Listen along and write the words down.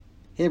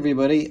Hey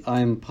everybody,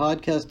 I'm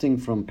podcasting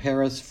from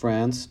Paris,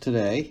 France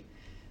today.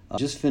 I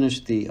just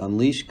finished the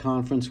Unleash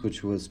conference,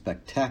 which was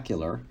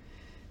spectacular.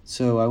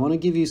 So I want to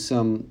give you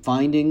some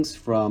findings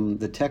from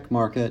the tech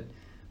market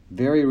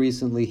very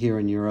recently here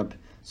in Europe,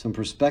 some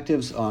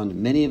perspectives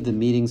on many of the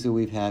meetings that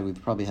we've had.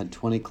 We've probably had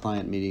 20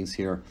 client meetings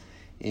here,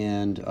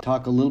 and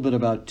talk a little bit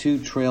about two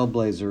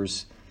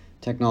Trailblazers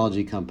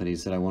technology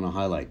companies that I want to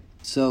highlight.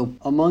 So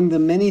among the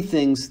many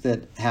things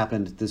that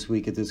happened this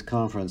week at this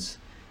conference,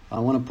 I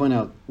want to point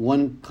out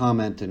one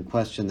comment and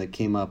question that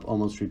came up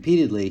almost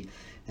repeatedly,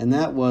 and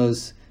that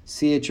was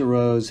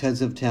CHROs,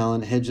 heads of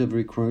talent, heads of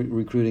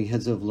recruiting,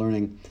 heads of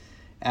learning,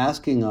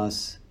 asking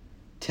us,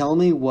 tell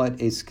me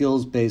what a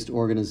skills-based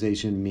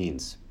organization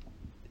means.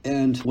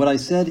 And what I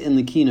said in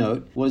the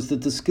keynote was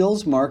that the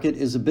skills market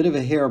is a bit of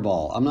a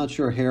hairball. I'm not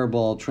sure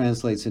hairball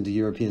translates into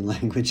European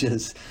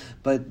languages,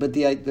 but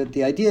the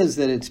idea is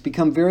that it's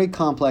become very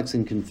complex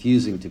and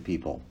confusing to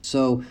people.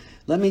 So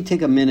let me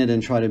take a minute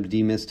and try to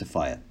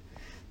demystify it.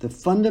 The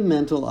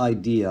fundamental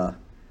idea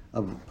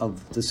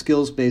of the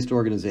skills-based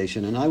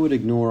organization, and I would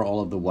ignore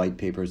all of the white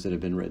papers that have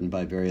been written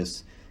by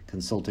various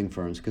consulting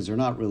firms because they're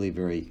not really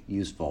very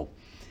useful,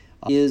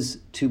 is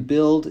to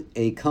build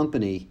a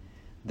company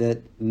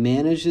that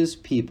manages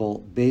people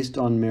based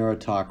on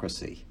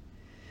meritocracy.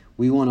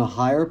 We want to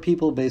hire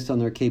people based on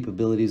their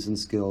capabilities and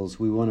skills.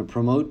 We want to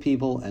promote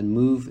people and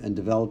move and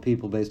develop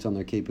people based on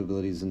their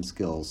capabilities and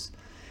skills.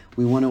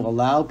 We want to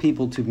allow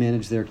people to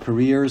manage their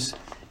careers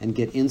and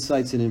get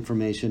insights and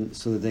information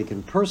so that they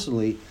can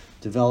personally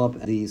develop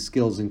the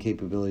skills and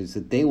capabilities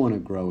that they want to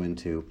grow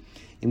into.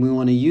 And we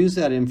want to use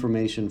that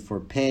information for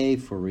pay,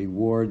 for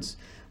rewards,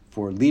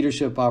 for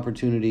leadership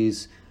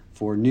opportunities,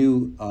 for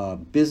new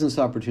business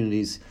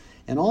opportunities,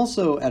 and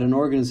also at an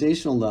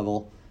organizational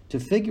level to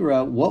figure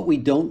out what we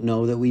don't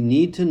know that we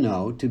need to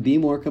know to be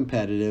more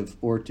competitive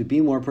or to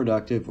be more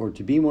productive or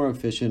to be more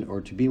efficient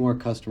or to be more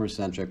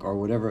customer-centric or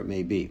whatever it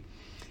may be.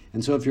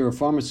 And so if you're a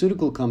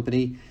pharmaceutical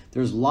company,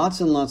 there's lots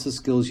and lots of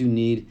skills you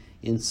need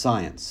in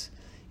science.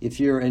 If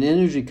you're an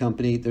energy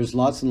company, there's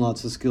lots and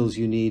lots of skills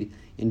you need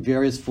in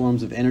various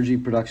forms of energy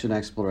production,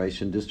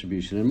 exploration,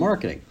 distribution, and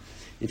marketing.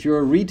 If you're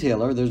a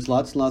retailer, there's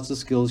lots and lots of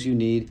skills you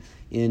need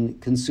in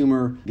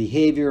consumer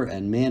behavior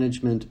and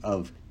management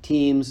of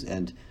teams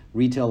and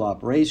retail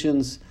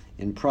operations,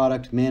 in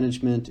product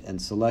management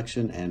and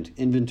selection and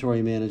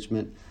inventory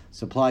management,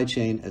 supply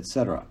chain,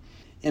 etc.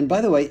 And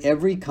by the way,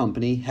 every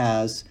company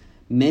has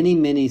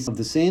many of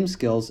the same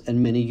skills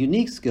and many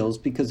unique skills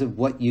because of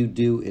what you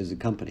do as a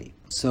company.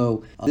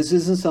 So this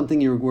isn't something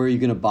where you're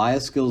going to buy a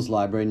skills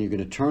library and you're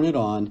going to turn it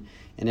on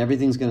and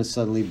everything's going to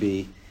suddenly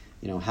be,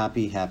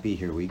 happy,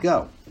 here we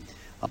go.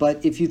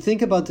 But if you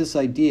think about this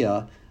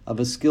idea of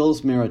a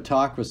skills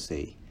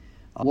meritocracy,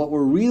 what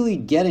we're really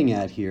getting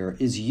at here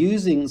is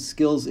using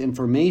skills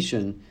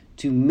information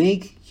to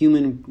make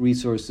human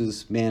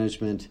resources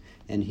management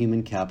and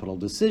human capital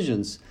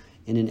decisions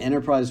in an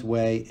enterprise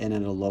way and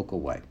in a local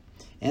way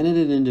and in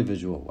an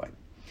individual way.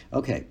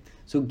 Okay,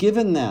 so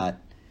given that,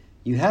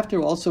 you have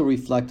to also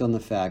reflect on the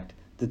fact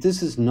that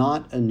this is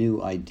not a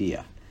new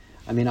idea.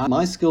 I mean,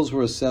 my skills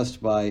were assessed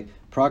by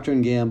Procter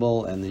 &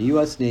 Gamble and the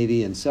U.S.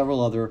 Navy and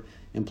several other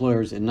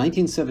employers in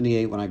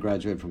 1978 when I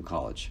graduated from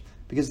college,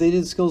 because they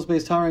did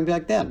skills-based hiring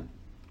back then.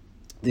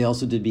 They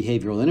also did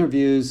behavioral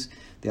interviews.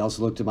 They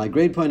also looked at my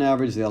grade point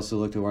average. They also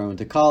looked at where I went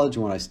to college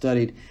and what I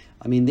studied.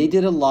 I mean, they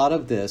did a lot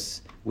of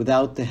this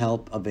without the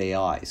help of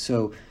AI.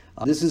 So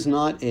this is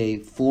not a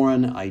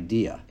foreign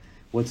idea.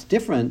 What's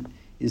different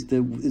is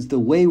the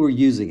way we're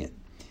using it.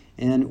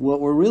 And what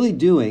we're really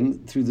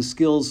doing through the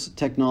skills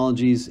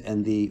technologies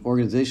and the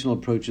organizational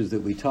approaches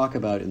that we talk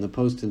about in the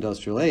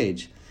post-industrial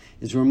age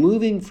is we're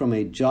moving from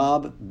a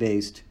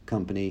job-based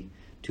company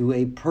to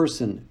a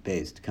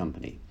person-based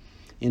company.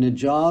 In a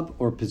job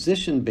or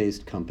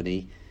position-based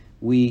company,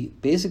 we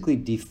basically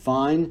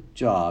define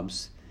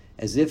jobs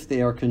as if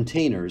they are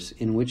containers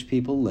in which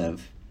people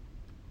live,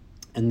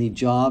 and the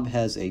job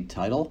has a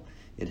title,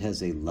 it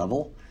has a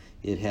level,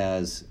 it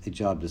has a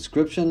job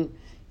description,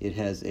 it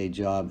has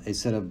a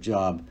set of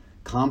job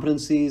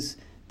competencies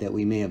that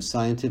we may have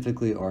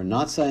scientifically or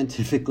not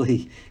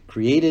scientifically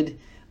created,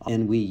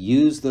 and we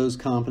use those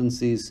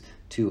competencies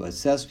to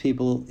assess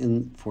people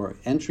for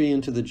entry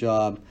into the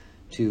job,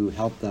 to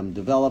help them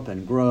develop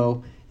and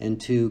grow, and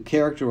to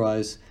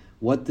characterize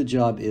what the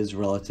job is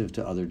relative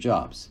to other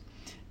jobs.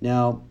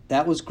 Now,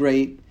 that was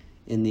great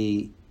in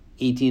the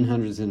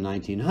 1800s and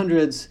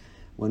 1900s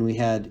when we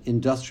had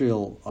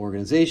industrial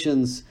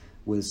organizations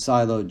with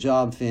siloed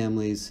job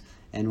families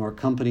and where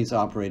companies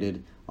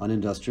operated on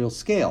industrial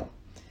scale.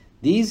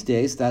 These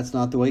days, that's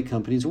not the way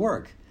companies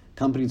work.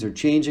 Companies are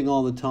changing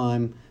all the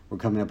time. We're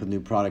coming up with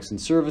new products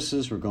and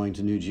services. We're going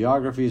to new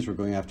geographies. We're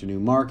going after new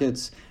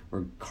markets.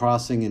 We're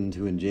crossing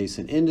into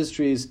adjacent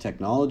industries.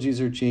 Technologies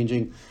are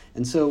changing.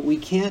 And so we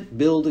can't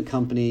build a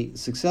company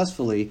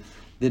successfully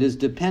that is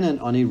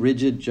dependent on a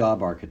rigid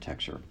job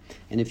architecture.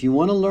 And if you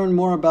want to learn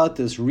more about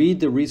this, read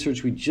the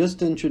research we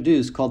just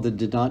introduced called the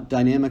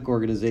dynamic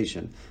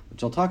organization,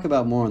 which I'll talk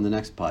about more in the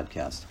next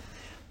podcast.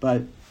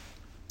 But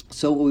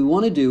So what we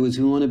want to do is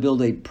we want to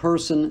build a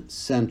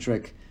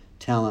person-centric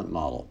talent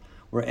model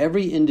where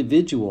every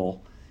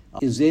individual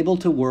is able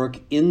to work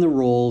in the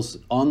roles,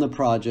 on the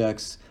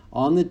projects,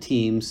 on the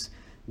teams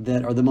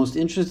that are the most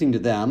interesting to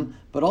them,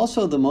 but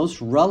also the most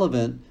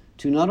relevant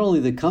to not only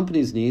the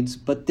company's needs,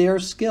 but their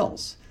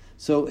skills.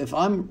 So if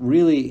I'm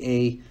really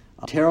a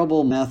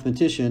terrible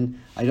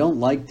mathematician, I don't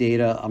like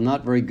data, I'm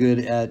not very good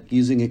at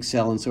using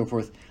Excel and so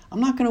forth, I'm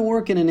not going to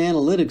work in an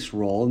analytics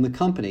role in the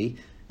company.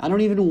 I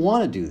don't even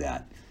want to do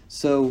that.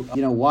 So,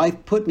 why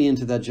put me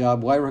into that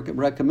job? Why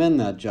recommend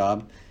that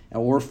job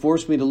or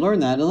force me to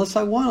learn that unless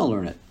I want to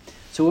learn it?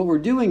 So what we're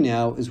doing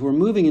now is we're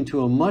moving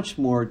into a much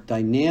more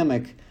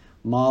dynamic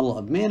model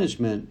of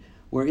management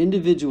where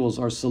individuals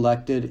are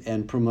selected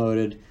and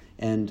promoted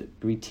and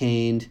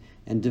retained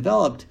and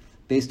developed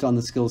based on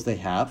the skills they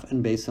have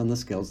and based on the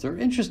skills they're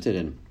interested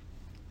in.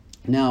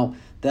 Now,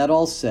 that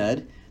all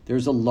said,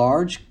 there's a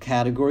large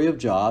category of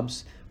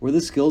jobs where the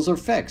skills are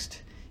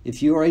fixed.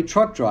 If you are a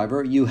truck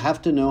driver, you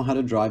have to know how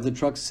to drive the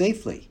truck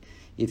safely.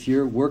 If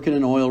you're working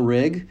an oil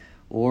rig,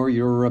 or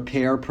you're a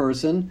repair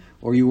person,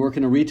 or you work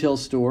in a retail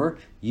store,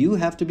 you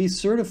have to be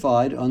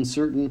certified on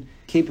certain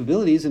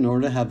capabilities in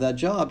order to have that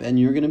job, and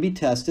you're going to be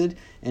tested,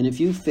 and if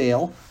you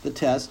fail the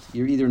test,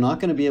 you're either not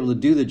going to be able to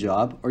do the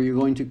job, or you're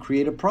going to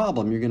create a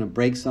problem. You're going to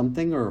break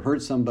something or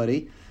hurt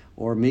somebody,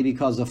 or maybe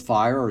cause a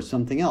fire or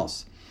something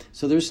else.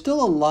 So there's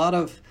still a lot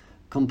of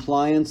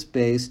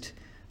compliance-based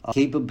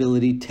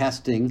capability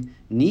testing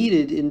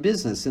needed in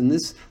business, and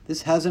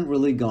this hasn't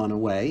really gone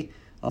away.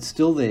 It's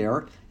still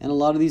there, and a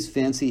lot of these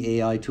fancy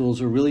AI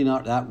tools are really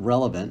not that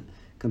relevant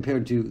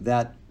compared to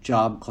that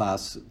job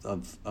class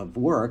of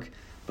work,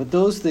 but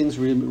those things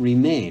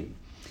remain.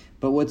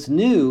 But what's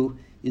new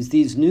is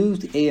these new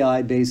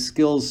AI-based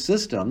skills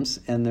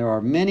systems, and there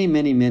are many,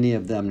 many, many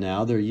of them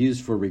now. They're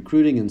used for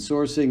recruiting and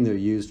sourcing. They're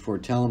used for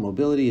talent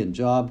mobility and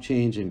job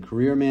change and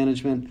career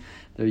management.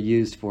 They're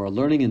used for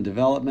learning and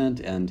development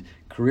and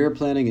career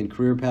planning and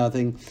career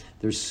pathing.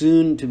 They're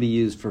soon to be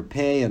used for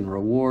pay and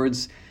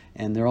rewards,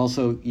 and they're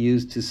also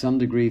used to some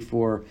degree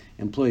for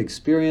employee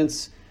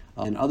experience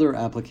and other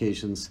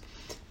applications.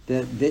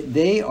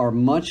 They are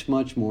much,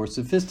 much more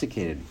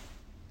sophisticated.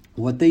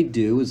 What they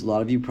do, as a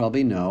lot of you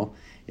probably know,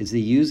 is they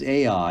use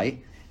AI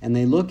and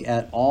they look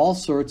at all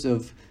sorts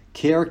of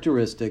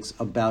characteristics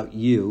about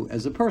you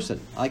as a person.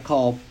 I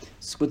call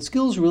what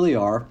skills really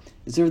are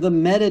is they're the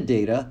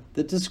metadata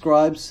that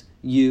describes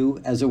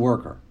you as a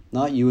worker,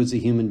 not you as a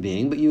human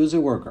being, but you as a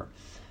worker.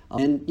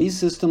 And these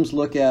systems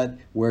look at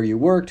where you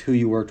worked, who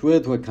you worked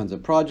with, what kinds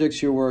of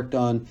projects you worked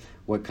on,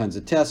 what kinds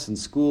of tests and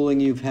schooling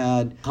you've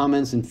had,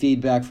 comments and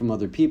feedback from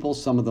other people.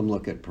 Some of them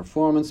look at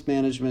performance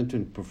management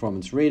and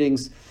performance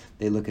ratings.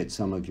 They look at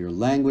some of your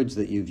language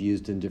that you've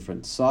used in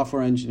different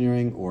software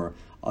engineering or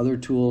other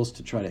tools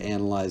to try to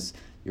analyze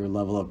your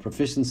level of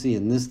proficiency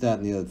in this, that,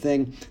 and the other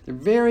thing. They're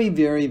very,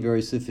 very,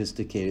 very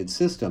sophisticated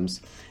systems,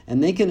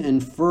 and they can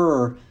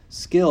infer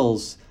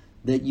skills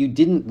that you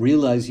didn't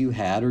realize you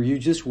had, or you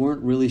just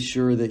weren't really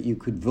sure that you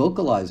could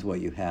vocalize what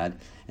you had,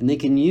 and they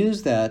can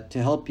use that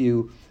to help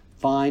you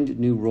find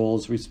new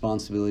roles,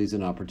 responsibilities,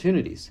 and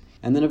opportunities.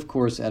 And then, of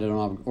course, at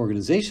an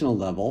organizational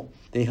level,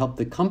 they help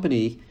the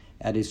company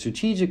at a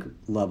strategic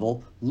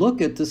level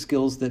look at the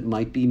skills that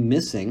might be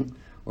missing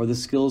or the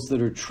skills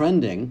that are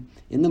trending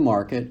in the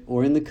market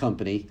or in the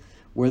company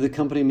where the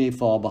company may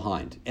fall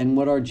behind. And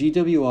what our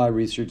GWI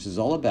research is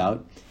all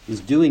about is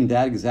doing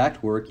that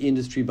exact work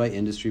industry by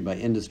industry by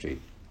industry.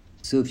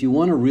 So if you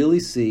want to really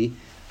see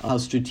how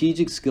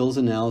strategic skills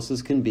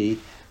analysis can be,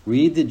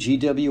 read the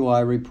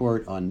GWI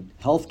report on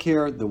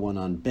healthcare, the one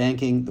on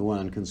banking, the one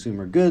on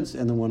consumer goods,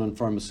 and the one on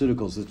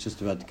pharmaceuticals that's just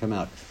about to come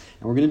out.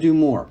 And we're going to do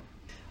more.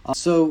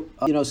 So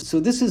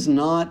this is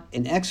not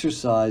an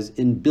exercise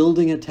in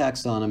building a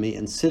taxonomy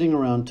and sitting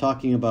around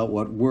talking about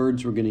what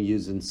words we're going to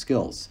use in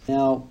skills.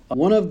 Now,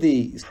 one of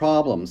the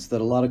problems that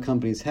a lot of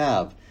companies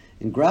have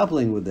in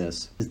grappling with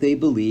this is they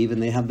believe,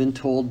 and they have been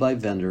told by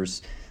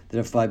vendors, that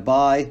if I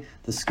buy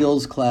the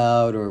Skills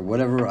Cloud or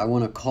whatever I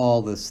want to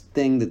call this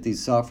thing that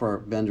these software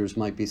vendors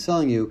might be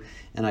selling you,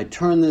 and I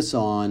turn this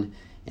on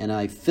and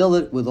I fill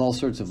it with all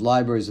sorts of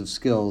libraries of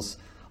skills,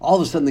 all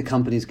of a sudden the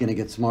company's going to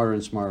get smarter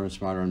and smarter and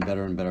smarter,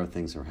 and better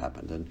things have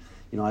happened.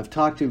 And I've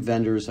talked to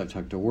vendors, I've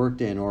talked to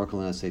Workday and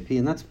Oracle and SAP,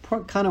 and that's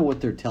kind of what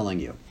they're telling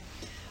you.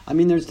 I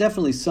mean, there's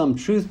definitely some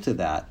truth to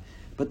that,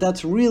 but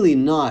that's really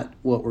not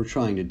what we're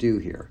trying to do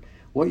here.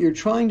 What you're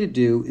trying to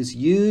do is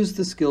use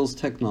the skills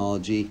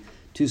technology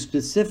to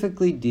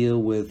specifically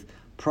deal with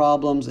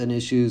problems and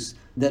issues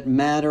that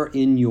matter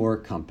in your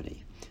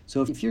company.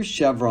 So if you're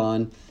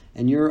Chevron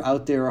and you're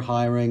out there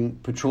hiring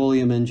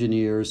petroleum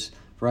engineers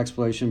for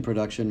exploration,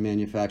 production,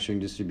 manufacturing,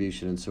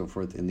 distribution, and so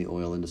forth in the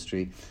oil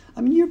industry,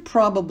 I mean, you're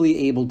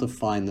probably able to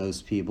find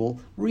those people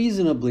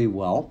reasonably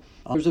well.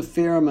 There's a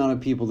fair amount of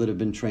people that have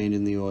been trained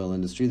in the oil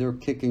industry. They're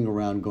kicking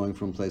around, going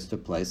from place to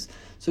place.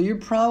 So you're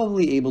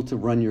probably able to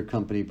run your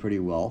company pretty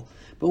well.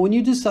 But when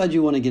you decide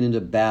you want to get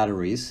into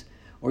batteries,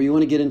 or you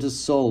want to get into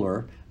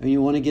solar, and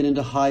you want to get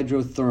into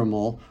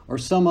hydrothermal, or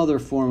some other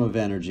form of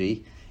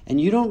energy, and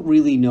you don't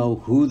really know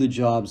who the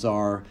jobs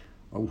are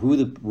or who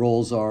the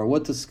roles are, or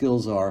what the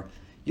skills are,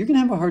 you're going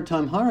to have a hard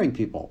time hiring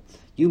people.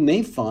 You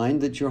may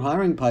find that your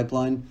hiring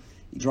pipeline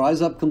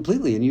dries up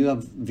completely and you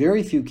have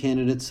very few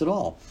candidates at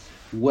all.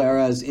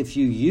 Whereas if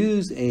you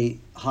use a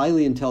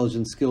highly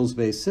intelligent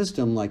skills-based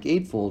system like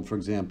Eightfold, for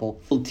example,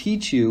 it will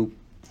teach you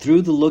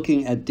through the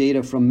looking at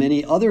data from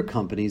many other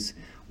companies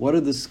what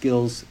are the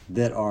skills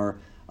that are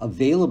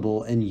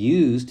available and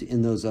used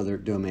in those other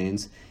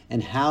domains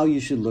and how you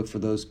should look for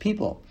those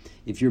people.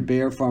 If you're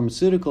Bayer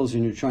Pharmaceuticals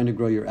and you're trying to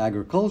grow your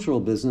agricultural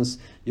business,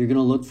 you're going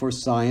to look for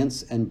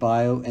science and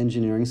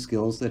bioengineering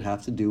skills that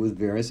have to do with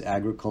various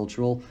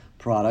agricultural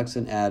products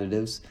and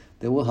additives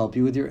that will help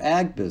you with your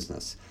ag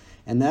business.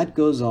 And that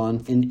goes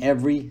on in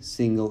every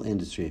single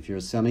industry. If you're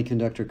a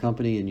semiconductor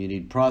company and you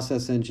need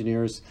process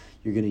engineers,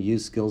 you're going to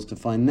use skills to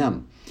find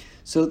them.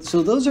 So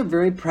those are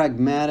very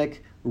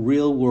pragmatic,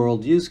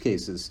 real-world use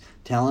cases.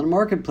 Talent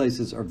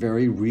marketplaces are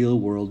very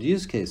real-world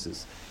use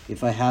cases.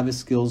 If I have a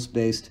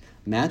skills-based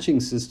matching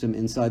system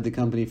inside the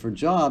company for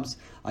jobs,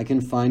 I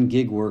can find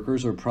gig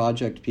workers or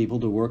project people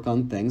to work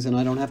on things, and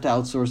I don't have to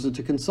outsource it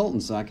to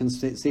consultants. I can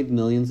save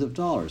millions of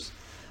dollars.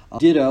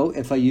 Ditto,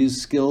 if I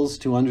use skills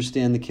to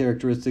understand the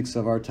characteristics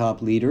of our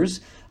top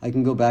leaders, I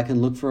can go back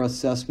and look for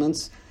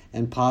assessments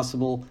and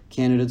possible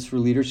candidates for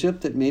leadership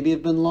that maybe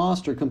have been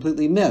lost or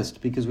completely missed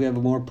because we have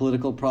a more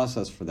political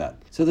process for that.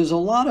 So there's a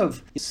lot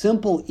of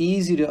simple,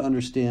 easy to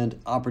understand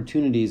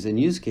opportunities and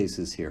use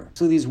cases here.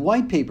 So these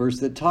white papers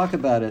that talk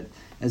about it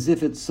as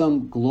if it's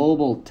some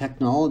global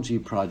technology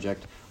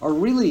project are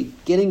really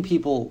getting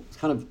people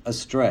kind of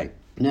astray.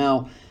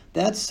 Now,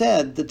 that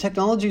said, the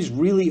technologies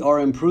really are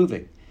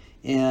improving.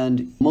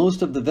 And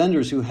most of the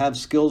vendors who have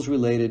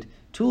skills-related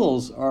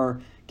tools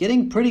are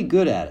getting pretty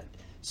good at it.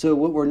 So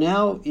what we're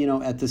now,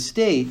 at the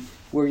state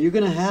where you're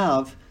going to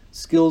have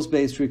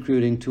skills-based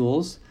recruiting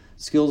tools,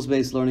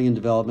 skills-based learning and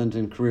development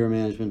and career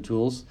management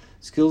tools,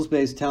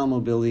 skills-based talent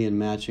mobility and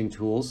matching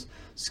tools,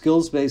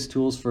 skills-based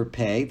tools for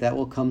pay, that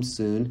will come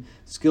soon,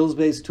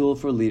 skills-based tool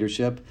for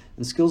leadership,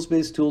 and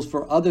skills-based tools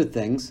for other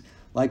things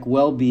like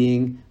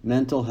well-being,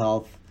 mental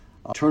health,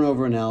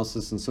 turnover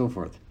analysis, and so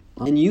forth.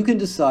 And you can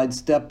decide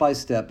step by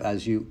step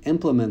as you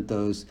implement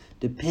those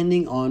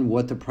depending on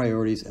what the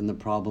priorities and the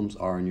problems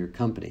are in your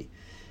company.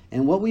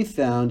 And what we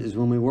found is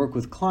when we work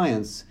with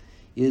clients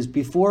is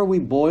before we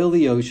boil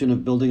the ocean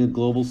of building a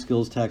global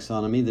skills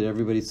taxonomy that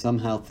everybody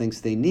somehow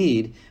thinks they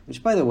need,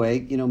 which by the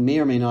way, may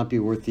or may not be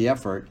worth the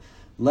effort,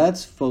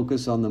 let's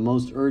focus on the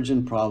most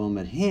urgent problem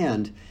at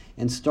hand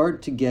and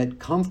start to get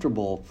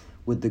comfortable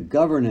with the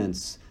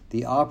governance,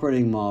 the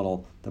operating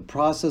model, the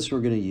process we're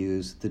going to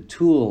use, the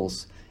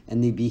tools,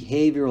 and the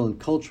behavioral and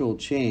cultural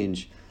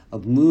change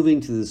of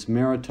moving to this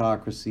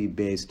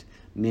meritocracy-based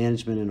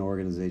management and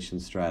organization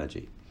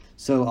strategy.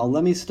 So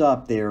let me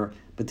stop there,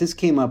 but this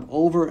came up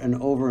over and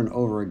over and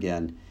over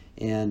again,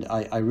 and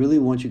I really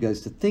want you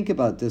guys to think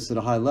about this at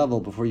a high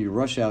level before you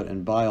rush out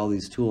and buy all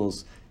these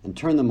tools and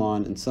turn them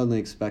on and suddenly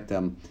expect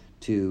them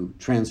to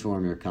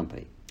transform your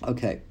company.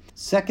 Okay,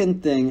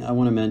 second thing I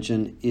want to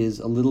mention is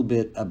a little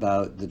bit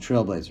about the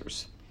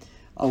Trailblazers.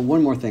 Oh,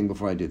 one more thing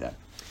before I do that.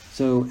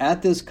 So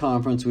at this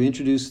conference, we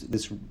introduced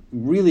this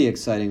really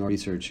exciting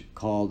research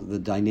called the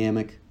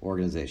dynamic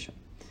organization.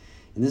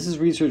 And this is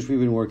research we've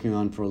been working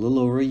on for a little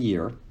over a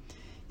year,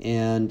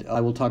 and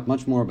I will talk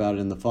much more about it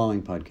in the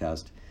following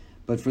podcast.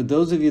 But for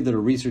those of you that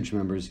are research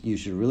members, you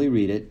should really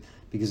read it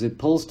because it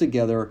pulls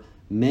together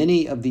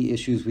many of the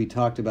issues we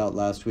talked about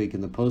last week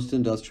in the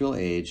post-industrial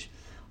age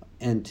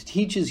and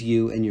teaches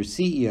you and your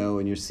CEO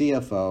and your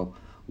CFO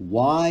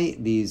why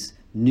these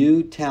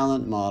new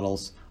talent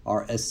models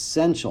are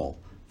essential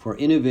for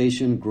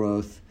innovation,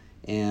 growth,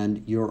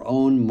 and your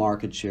own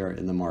market share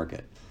in the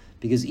market.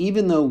 Because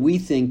even though we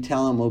think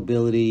talent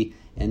mobility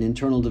and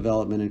internal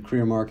development and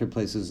career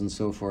marketplaces and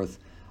so forth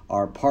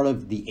are part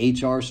of the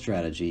HR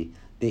strategy,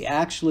 they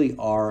actually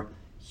are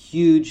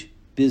huge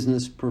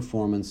business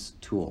performance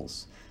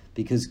tools.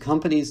 Because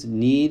companies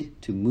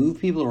need to move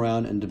people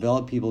around and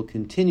develop people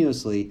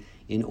continuously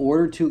in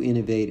order to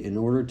innovate, in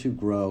order to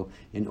grow,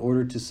 in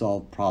order to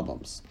solve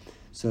problems.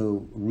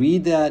 So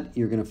read that.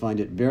 You're going to find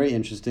it very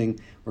interesting.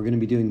 We're going to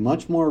be doing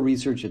much more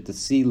research at the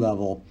C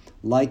level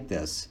like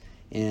this,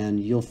 and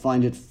you'll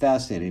find it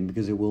fascinating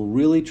because it will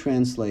really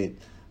translate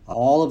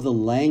all of the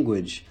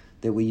language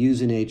that we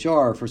use in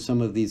HR for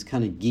some of these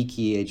kind of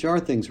geeky HR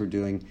things we're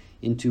doing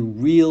into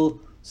real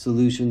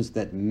solutions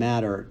that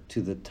matter to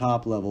the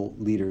top level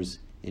leaders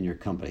in your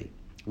company,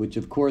 which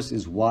of course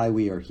is why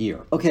we are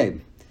here. Okay.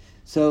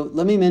 So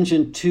let me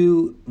mention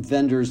two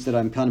vendors that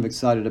I'm kind of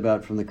excited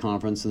about from the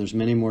conference, and there's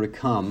many more to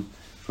come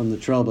from the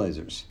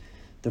Trailblazers.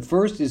 The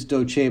first is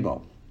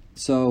Docebo.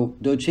 So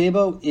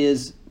Docebo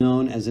is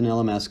known as an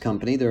LMS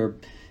company. They're,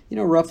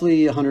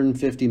 roughly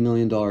 $150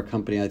 million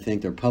company, I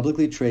think. They're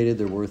publicly traded.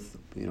 They're worth,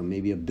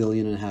 maybe $1.5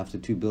 billion to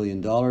 $2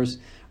 billion.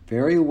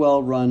 Very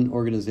well-run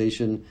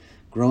organization,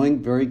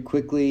 growing very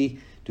quickly,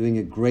 doing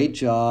a great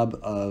job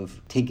of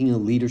taking a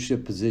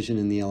leadership position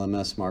in the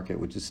LMS market,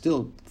 which is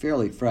still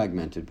fairly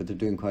fragmented, but they're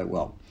doing quite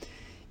well.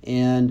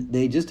 And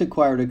they just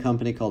acquired a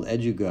company called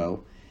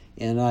Edugo.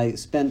 And I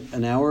spent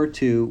an hour or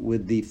two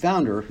with the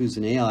founder, who's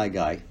an AI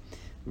guy.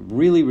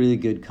 Really, really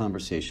good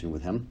conversation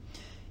with him.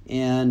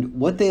 And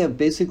what they have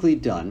basically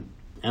done,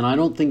 and I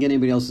don't think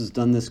anybody else has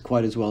done this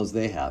quite as well as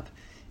they have,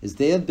 is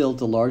they have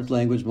built a large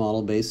language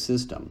model-based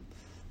system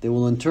that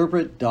will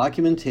interpret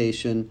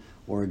documentation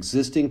or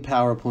existing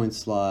PowerPoint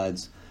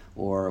slides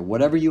or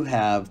whatever you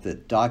have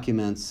that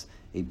documents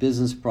a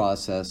business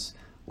process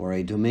or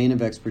a domain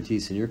of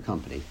expertise in your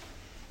company.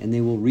 And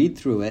they will read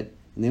through it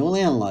and they will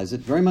analyze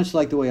it, very much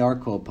like the way our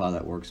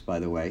Copilot works, by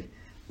the way,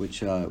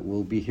 which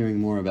we'll be hearing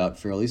more about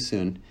fairly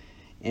soon.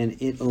 And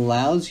it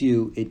allows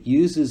you, it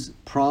uses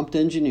prompt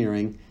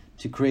engineering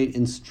to create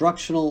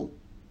instructional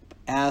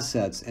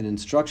assets and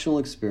instructional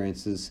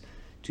experiences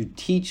to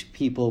teach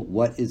people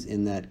what is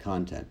in that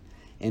content.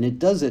 And it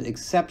does it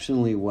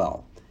exceptionally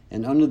well.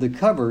 And under the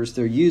covers,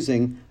 they're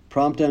using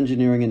prompt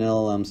engineering and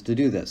LLMs to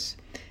do this.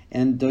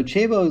 And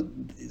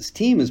Docebo's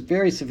team is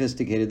very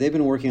sophisticated. They've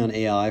been working on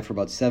AI for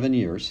about 7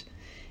 years.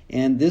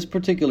 And this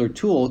particular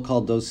tool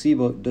called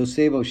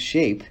Docebo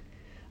Shape,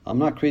 I'm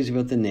not crazy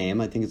about the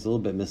name, I think it's a little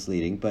bit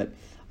misleading, but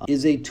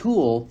is a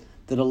tool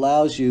that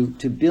allows you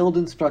to build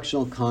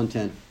instructional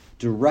content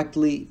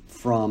directly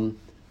from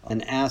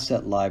an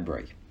asset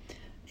library.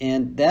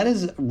 And that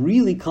is a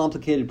really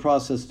complicated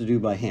process to do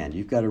by hand.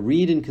 You've got to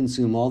read and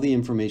consume all the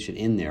information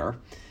in there.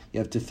 You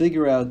have to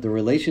figure out the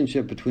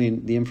relationship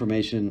between the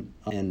information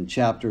and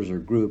chapters or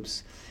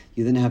groups.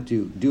 You then have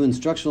to do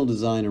instructional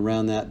design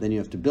around that. Then you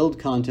have to build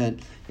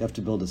content. You have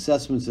to build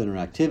assessments and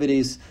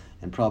activities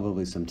and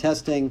probably some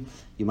testing.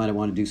 You might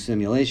want to do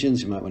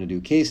simulations. You might want to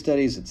do case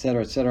studies, et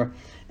cetera, et cetera.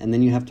 And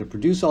then you have to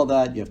produce all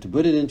that. You have to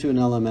put it into an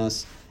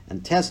LMS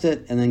and test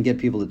it and then get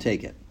people to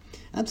take it.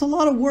 That's a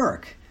lot of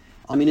work.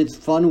 I mean, it's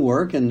fun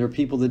work and there are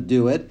people that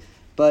do it,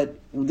 but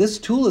this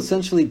tool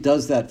essentially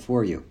does that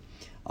for you.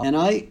 And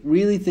I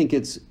really think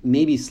it's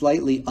maybe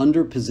slightly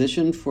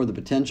under-positioned for the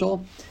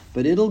potential,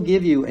 but it'll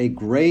give you a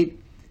great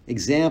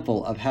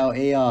example of how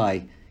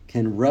AI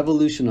can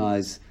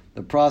revolutionize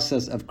the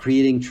process of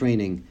creating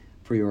training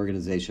for your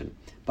organization.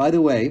 By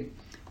the way,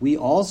 we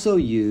also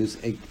use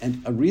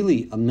a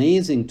really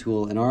amazing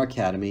tool in our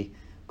academy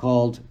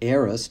called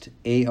Arist,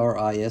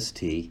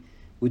 A-R-I-S-T,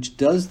 which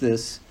does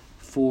this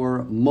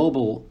for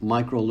mobile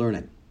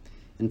micro-learning.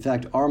 In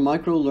fact, our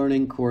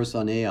micro-learning course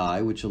on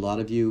AI, which a lot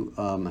of you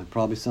have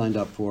probably signed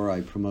up for,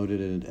 I promoted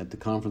it at the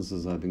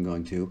conferences I've been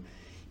going to,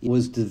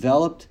 was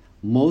developed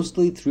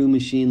mostly through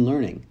machine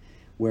learning,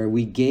 where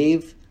we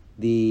gave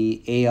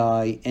the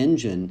AI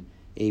engine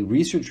a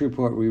research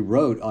report we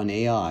wrote on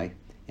AI,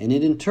 and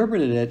it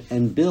interpreted it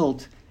and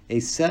built a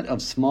set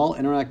of small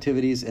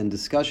interactivities and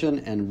discussion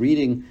and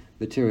reading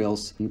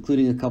materials,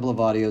 including a couple of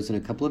audios and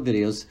a couple of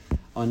videos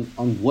on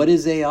what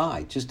is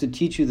AI, just to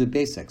teach you the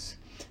basics.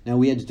 Now,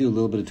 we had to do a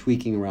little bit of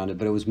tweaking around it,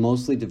 but it was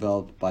mostly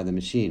developed by the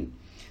machine.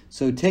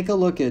 So take a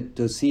look at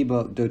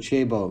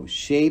Docebo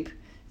Shape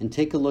and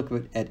take a look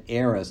at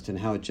Arist and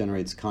how it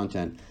generates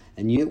content,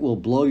 and it will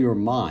blow your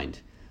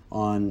mind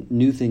on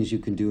new things you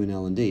can do in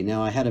L&D.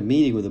 Now, I had a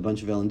meeting with a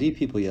bunch of L&D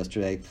people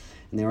yesterday,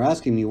 and they were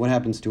asking me what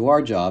happens to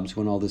our jobs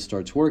when all this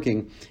starts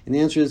working, and the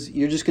answer is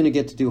you're just going to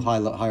get to do higher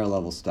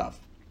level stuff.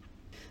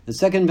 The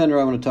second vendor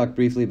I want to talk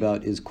briefly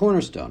about is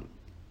Cornerstone.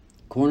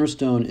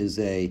 Cornerstone is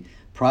a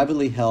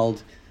privately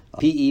held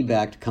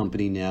PE-backed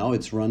company now.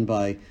 It's run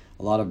by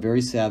a lot of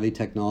very savvy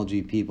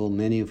technology people,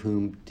 many of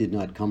whom did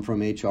not come from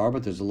HR,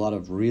 but there's a lot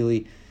of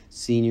really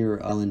senior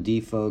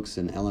L&D folks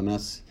and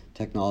LMS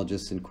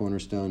technologists in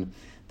Cornerstone.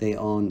 They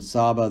own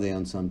Saba, they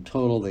own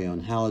SumTotal, they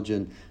own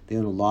Halogen, they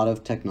own a lot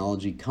of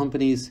technology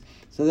companies.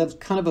 So they have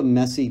kind of a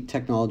messy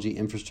technology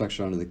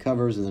infrastructure under the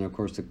covers, and then of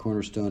course the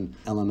Cornerstone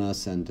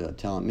LMS and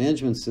talent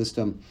management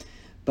system.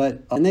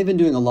 And they've been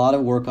doing a lot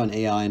of work on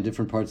AI in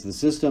different parts of the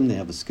system. They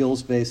have a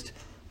skills-based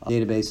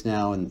database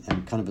now and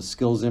kind of a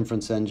skills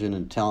inference engine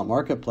and talent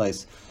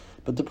marketplace.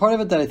 But the part of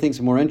it that I think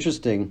is more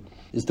interesting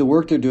is the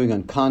work they're doing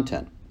on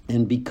content.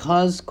 And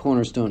because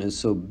Cornerstone is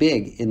so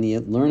big in the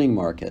learning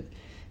market,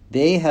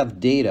 they have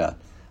data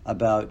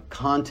about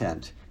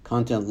content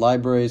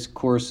libraries,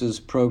 courses,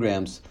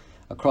 programs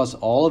across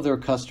all of their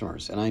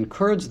customers. And I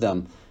encouraged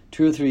them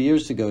 2 or 3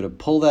 years ago to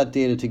pull that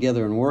data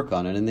together and work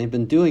on it, and they've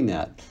been doing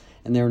that.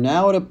 And they're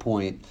now at a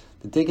point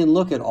that they can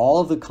look at all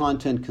of the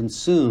content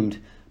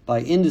consumed by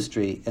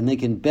industry, and they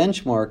can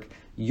benchmark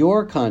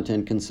your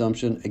content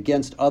consumption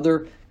against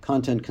other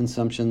content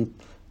consumption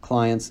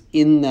clients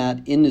in that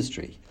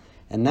industry.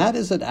 And that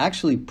is an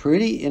actually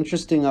pretty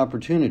interesting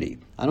opportunity.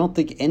 I don't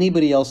think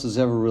anybody else has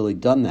ever really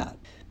done that.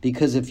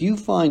 Because if you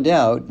find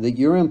out that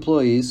your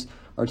employees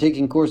are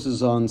taking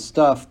courses on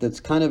stuff that's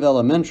kind of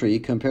elementary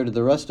compared to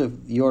the rest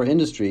of your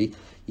industry,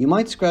 you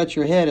might scratch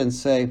your head and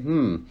say,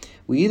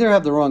 we either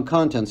have the wrong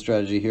content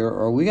strategy here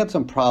or we got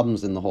some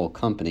problems in the whole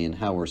company and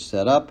how we're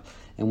set up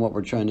and what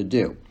we're trying to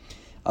do.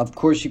 Of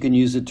course, you can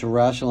use it to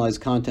rationalize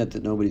content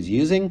that nobody's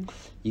using.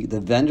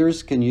 The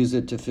vendors can use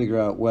it to figure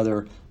out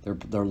whether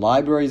their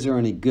libraries are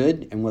any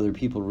good and whether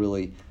people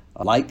really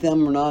like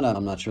them or not.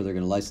 I'm not sure they're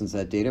going to license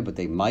that data, but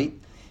they might.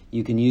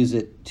 You can use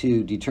it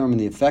to determine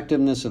the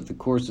effectiveness of the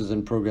courses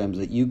and programs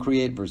that you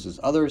create versus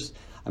others.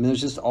 I mean,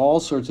 there's just all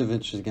sorts of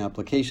interesting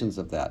applications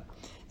of that.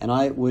 And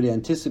I would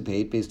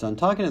anticipate, based on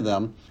talking to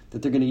them,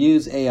 that they're going to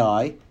use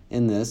AI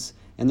in this,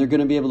 and they're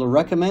going to be able to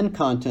recommend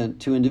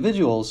content to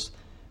individuals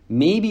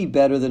maybe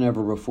better than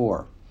ever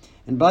before.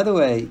 And by the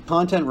way,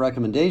 content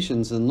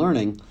recommendations in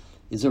learning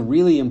is a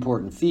really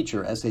important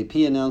feature. SAP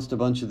announced a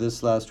bunch of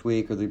this last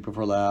week or the week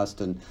before last,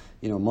 and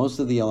most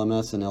of the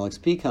LMS and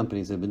LXP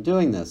companies have been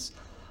doing this.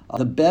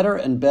 The better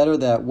and better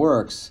that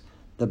works,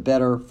 the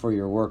better for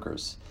your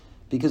workers.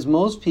 Because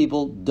most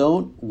people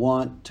don't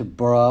want to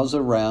browse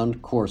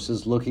around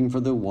courses looking for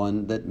the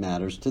one that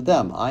matters to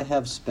them. I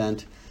have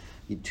spent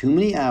too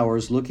many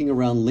hours looking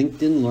around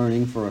LinkedIn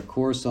Learning for a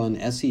course on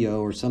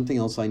SEO or something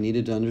else I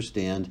needed to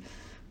understand,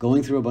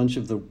 going through a bunch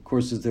of the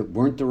courses that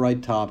weren't the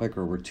right topic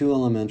or were too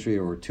elementary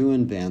or were too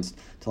advanced,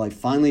 till I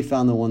finally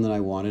found the one that I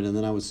wanted, and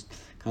then I was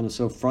kind of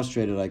so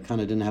frustrated I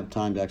kind of didn't have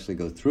time to actually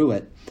go through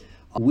it.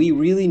 We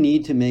really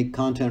need to make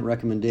content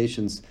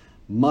recommendations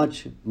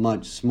much,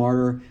 much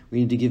smarter. We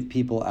need to give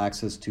people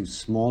access to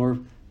smaller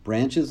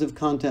branches of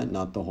content,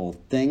 not the whole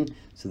thing,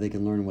 so they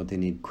can learn what they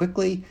need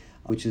quickly,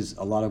 which is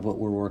a lot of what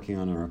we're working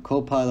on in our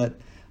Copilot.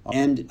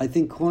 And I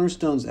think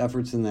Cornerstone's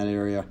efforts in that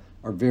area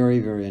are very,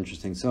 very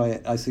interesting. So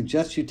I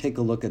suggest you take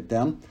a look at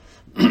them.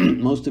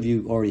 Most of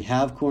you already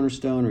have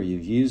Cornerstone, or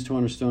you've used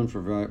Cornerstone for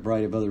a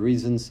variety of other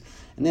reasons,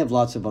 and they have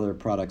lots of other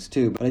products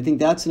too. But I think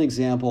that's an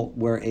example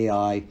where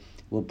AI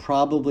will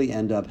probably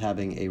end up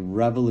having a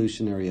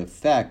revolutionary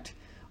effect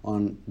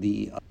on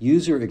the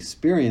user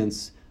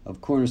experience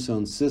of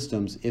Cornerstone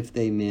systems if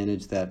they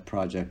manage that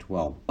project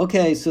well.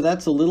 Okay, so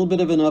that's a little bit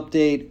of an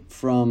update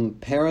from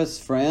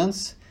Paris,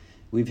 France.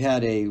 We've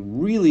had a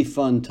really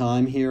fun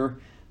time here.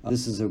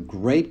 This is a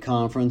great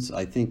conference.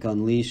 I think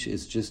Unleash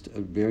is just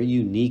a very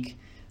unique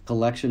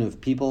collection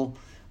of people,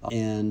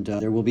 and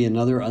there will be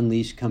another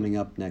Unleash coming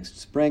up next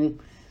spring.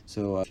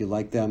 So if you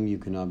like them, you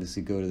can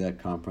obviously go to that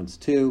conference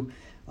too.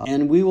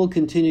 And we will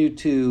continue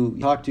to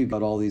talk to you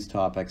about all these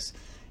topics.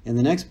 In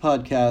the next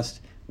podcast,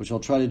 which I'll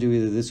try to do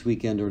either this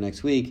weekend or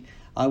next week,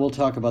 I will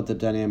talk about the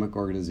dynamic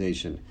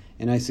organization.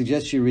 And I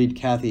suggest you read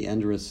Kathy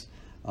Ender's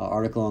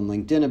article on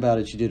LinkedIn about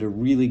it. She did a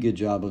really good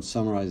job of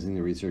summarizing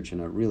the research in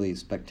a really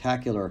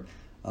spectacular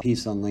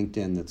piece on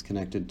LinkedIn that's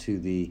connected to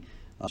the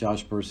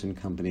Josh Bersin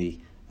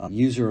Company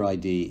user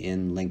ID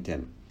in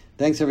LinkedIn.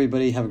 Thanks,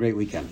 everybody. Have a great weekend.